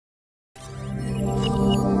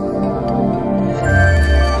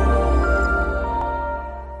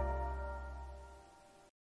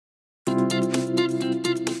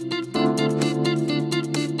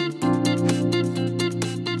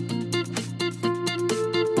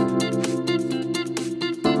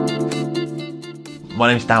My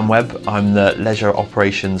name's Dan Webb. I'm the Leisure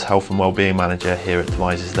Operations Health and Wellbeing Manager here at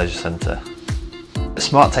Devizes Leisure Centre.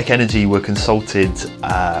 SMARTech Energy were consulted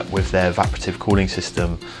with their evaporative cooling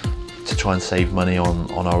system to try and save money on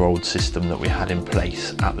our old system that we had in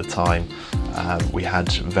place at the time. We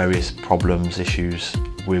had various problems, issues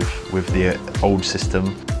with the old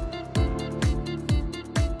system.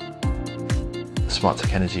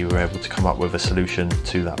 SMARTech Energy were able to come up with a solution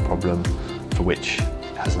to that problem, for which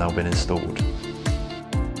it has now been installed.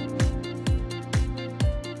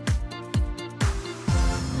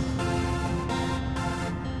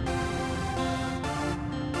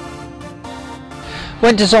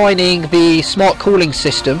 When designing the smart cooling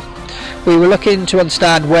system, we were looking to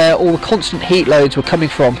understand where all the constant heat loads were coming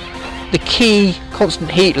from. The key constant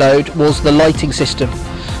heat load was the lighting system.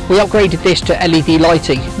 We upgraded this to LED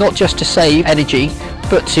lighting, not just to save energy,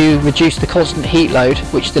 but to reduce the constant heat load,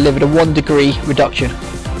 which delivered a 1 degree reduction.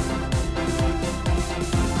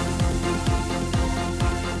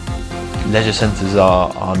 Leisure centres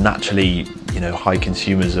are naturally, high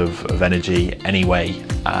consumers of energy anyway.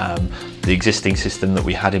 The existing system that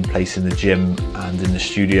we had in place in the gym and in the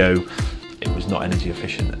studio, it was not energy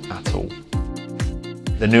efficient at all.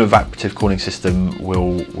 The new evaporative cooling system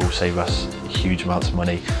will save us huge amounts of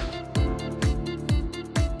money.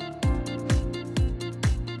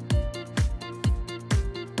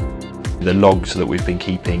 The logs that we've been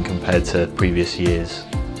keeping compared to previous years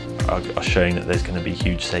are showing that there's going to be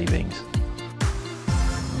huge savings.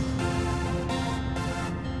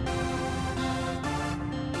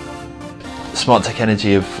 SMARTech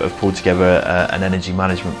Energy have pulled together an energy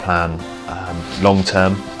management plan long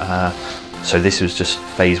term, so this was just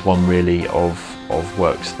phase one really of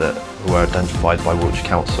works that were identified by Wiltshire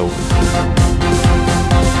Council.